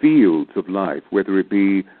different fields of life, whether it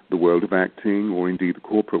be the world of acting or indeed the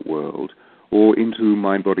corporate world, or into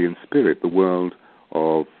mind, body, and spirit, the world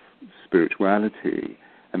of spirituality,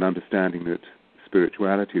 and understanding that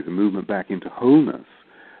spirituality is a movement back into wholeness,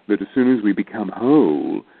 that as soon as we become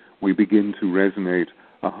whole, we begin to resonate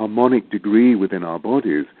a harmonic degree within our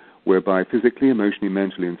bodies, whereby physically, emotionally,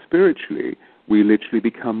 mentally, and spiritually, we literally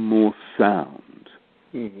become more sound.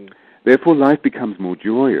 Mm-hmm. Therefore, life becomes more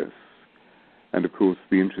joyous. And of course,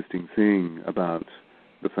 the interesting thing about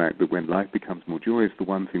the fact that when life becomes more joyous, the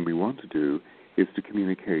one thing we want to do is to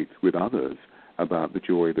communicate with others about the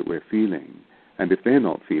joy that we're feeling. And if they're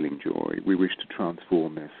not feeling joy, we wish to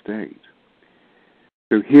transform their state.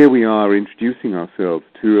 So here we are introducing ourselves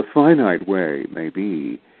to a finite way,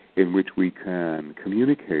 maybe, in which we can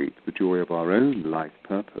communicate the joy of our own life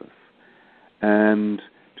purpose and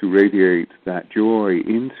to radiate that joy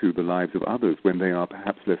into the lives of others when they are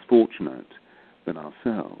perhaps less fortunate than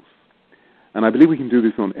ourselves. And I believe we can do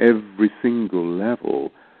this on every single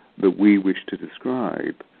level that we wish to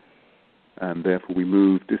describe. And therefore we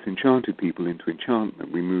move disenchanted people into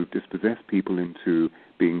enchantment. We move dispossessed people into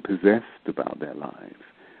being possessed about their lives.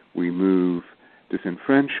 We move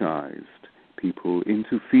disenfranchised people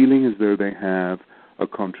into feeling as though they have a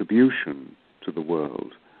contribution to the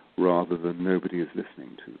world rather than nobody is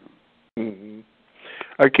listening to them. Mm-hmm.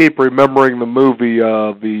 I keep remembering the movie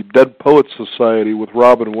The Dead Poets Society with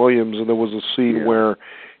Robin Williams, and there was a scene where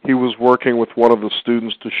he was working with one of the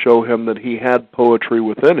students to show him that he had poetry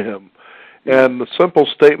within him. And the simple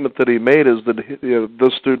statement that he made is that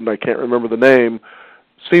this student, I can't remember the name,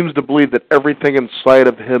 seems to believe that everything inside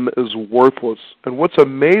of him is worthless. And what's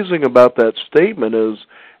amazing about that statement is,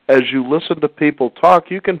 as you listen to people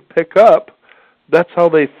talk, you can pick up that's how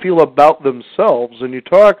they feel about themselves. And you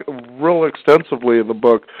talk real extensively in the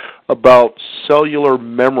book about cellular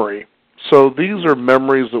memory. So these are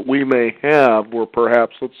memories that we may have where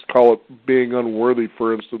perhaps, let's call it being unworthy,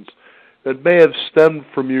 for instance, that may have stemmed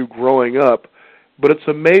from you growing up. But it's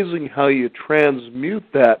amazing how you transmute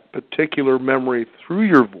that particular memory through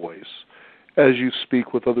your voice as you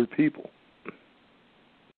speak with other people.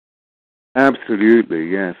 Absolutely,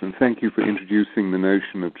 yes, and thank you for introducing the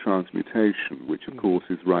notion of transmutation, which of course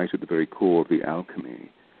is right at the very core of the alchemy.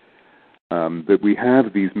 That we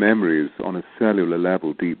have these memories on a cellular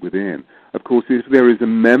level deep within. Of course, if there is a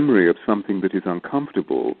memory of something that is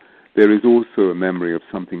uncomfortable, there is also a memory of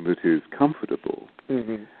something that is comfortable.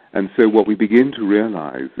 Mm-hmm. And so what we begin to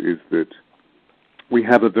realize is that we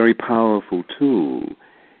have a very powerful tool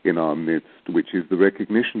in our midst, which is the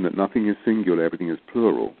recognition that nothing is singular, everything is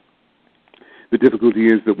plural. The difficulty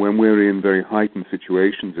is that when we're in very heightened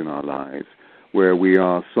situations in our lives, where we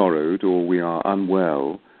are sorrowed or we are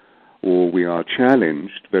unwell or we are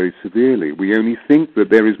challenged very severely, we only think that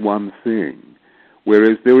there is one thing,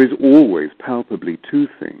 whereas there is always palpably two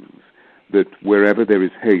things, that wherever there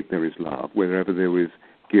is hate, there is love, wherever there is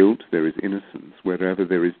guilt, there is innocence, wherever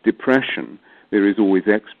there is depression, there is always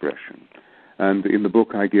expression. And in the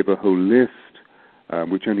book I give a whole list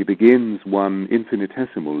which only begins one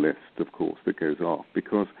infinitesimal list, of course, that goes off,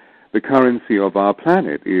 because the currency of our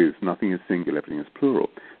planet is nothing is singular, everything is plural.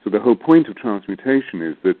 So the whole point of transmutation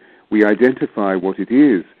is that we identify what it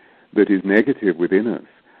is that is negative within us,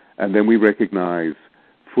 and then we recognize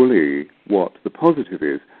fully what the positive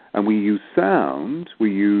is, and we use sound, we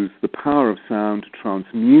use the power of sound to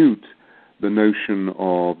transmute the notion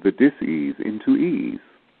of the dis-ease into ease.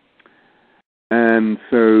 And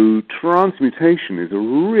so transmutation is a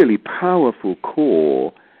really powerful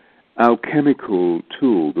core alchemical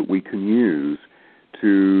tool that we can use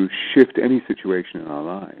to shift any situation in our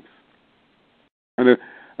lives. And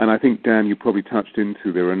I think, Dan, you probably touched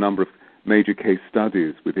into, there are a number of major case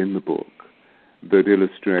studies within the book that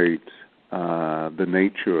illustrate the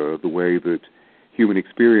nature of the way that human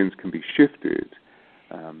experience can be shifted.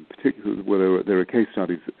 Particularly, well, there are case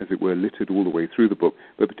studies, as it were, littered all the way through the book,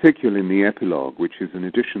 but particularly in the epilogue, which is an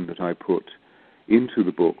edition that I put into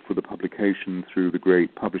the book for the publication through the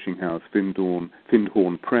great publishing house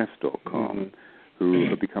FindhornPress.com, who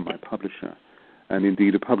have become my publisher, and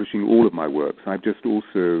indeed are publishing all of my works. I've just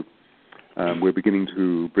also, we're beginning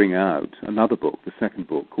to bring out another book, the second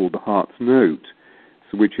book, called The Heart's Note,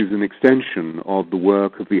 which is an extension of the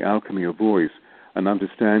work of the Alchemy of Voice, and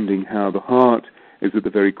understanding how the heart is at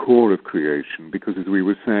the very core of creation, because as we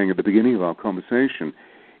were saying at the beginning of our conversation,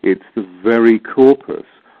 it's the very corpus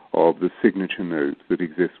of the signature note that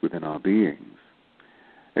exists within our beings.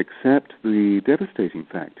 Except the devastating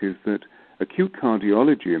fact is that acute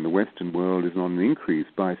cardiology in the Western world is on an increase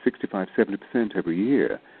by 65-70% every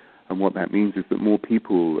year, and what that means is that more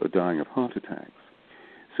people are dying of heart attacks.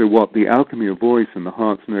 So what the Alchemy of Voice and the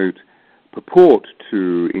Heart's Note purport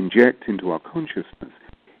to inject into our consciousness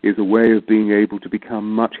is a way of being able to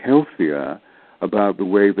become much healthier about the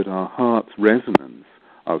way that our heart's resonance,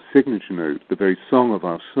 our signature note, the very song of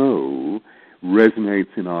our soul,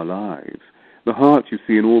 resonates in our lives. The heart, you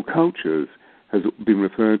see, in all cultures has been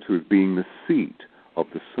referred to as being the seat of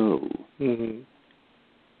the soul. Mm-hmm.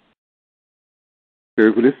 So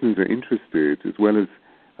if the listeners are interested, as well as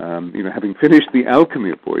having finished the Alchemy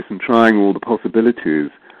of Voice and trying all the possibilities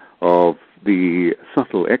of the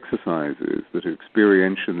subtle exercises that are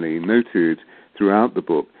experientially noted throughout the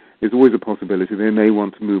book, there's always a possibility they may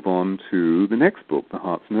want to move on to the next book, The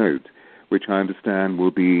Heart's Note, which I understand will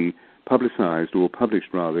be publicized, or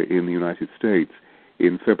published rather, in the United States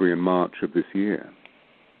in February and March of this year.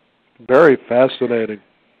 Very fascinating.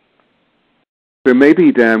 So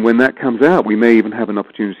maybe, Dan, when that comes out, we may even have an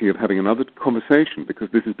opportunity of having another conversation, because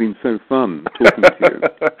this has been so fun talking to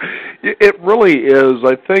you. It really is.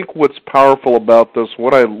 I think what's powerful about this,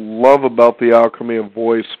 what I love about the Alchemy of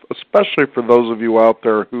Voice, especially for those of you out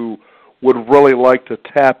there who would really like to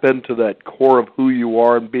tap into that core of who you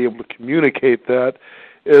are and be able to communicate that,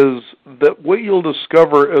 is that what you'll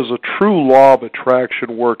discover is a true law of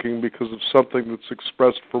attraction working because of something that's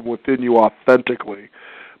expressed from within you authentically.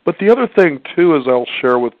 But the other thing, too, is I'll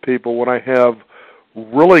share with people when I have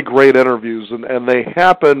really great interviews, and they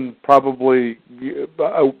happen probably,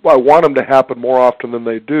 I want them to happen more often than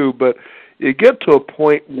they do, but you get to a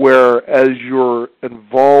point where as you're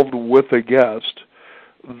involved with a guest,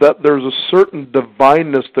 that there's a certain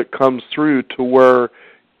divineness that comes through to where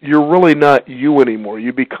you're really not you anymore.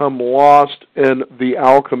 You become lost in the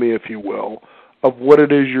alchemy, if you will, of what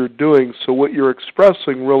it is you're doing. So what you're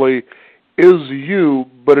expressing really is you,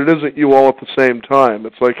 but it isn't you all at the same time.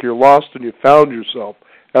 It's like you're lost and you found yourself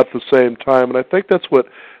at the same time. And I think that's what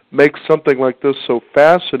makes something like this so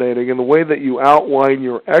fascinating. And the way that you outline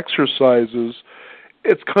your exercises,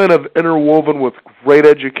 it's kind of interwoven with great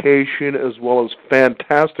education as well as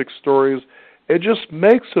fantastic stories. It just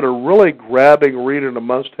makes it a really grabbing read and a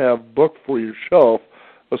must-have book for your shelf,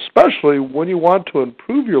 especially when you want to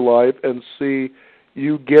improve your life and see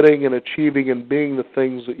you getting and achieving and being the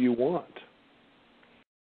things that you want.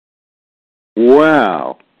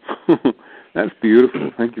 Wow. That's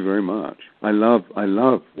beautiful. Thank you very much. I love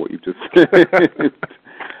what you've just said.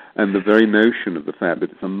 And the very notion of the fact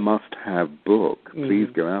that it's a must-have book. Please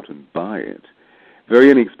go out and buy it.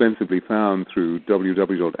 Very inexpensively found through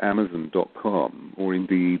www.amazon.com or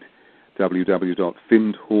indeed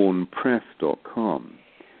www.findhornpress.com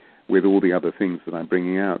with all the other things that I'm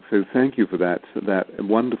bringing out. So thank you for that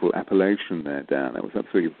wonderful appellation there, Dan. That was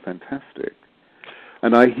absolutely fantastic.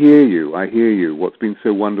 And I hear you. What's been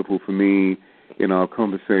so wonderful for me in our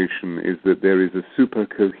conversation is that there is a super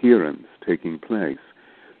coherence taking place.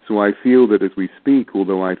 So I feel that as we speak,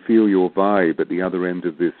 although I feel your vibe at the other end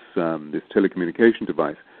of this telecommunication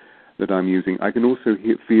device that I'm using, I can also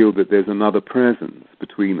feel that there's another presence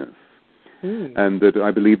between us. And that I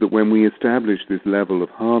believe that when we establish this level of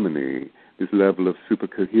harmony, this level of super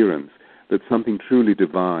coherence, that something truly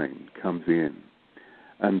divine comes in.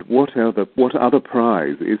 And what other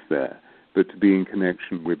prize is there but to be in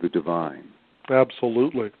connection with the divine?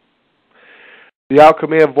 Absolutely. The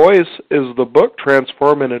Alchemy of Voice is the book,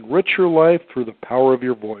 Transform and Enrich Your Life Through the Power of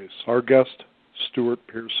Your Voice. Our guest, Stuart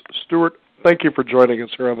Pierce. Stuart, thank you for joining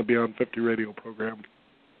us here on the Beyond 50 radio program.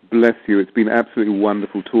 Bless you. It's been absolutely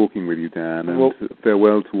wonderful talking with you, Dan, and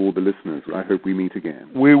farewell to all the listeners. I hope we meet again.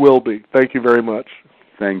 We will be. Thank you very much.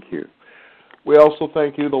 Thank you. We also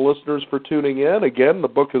thank you, the listeners, for tuning in. Again, the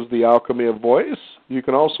book is The Alchemy of Voice. You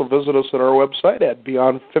can also visit us at our website at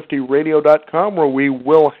beyond50radio.com, where we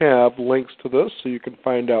will have links to this so you can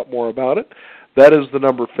find out more about it. That is the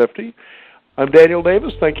number 50. I'm Daniel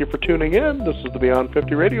Davis. Thank you for tuning in. This is the Beyond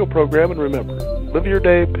 50 radio program, and remember, live your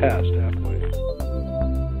day past happy.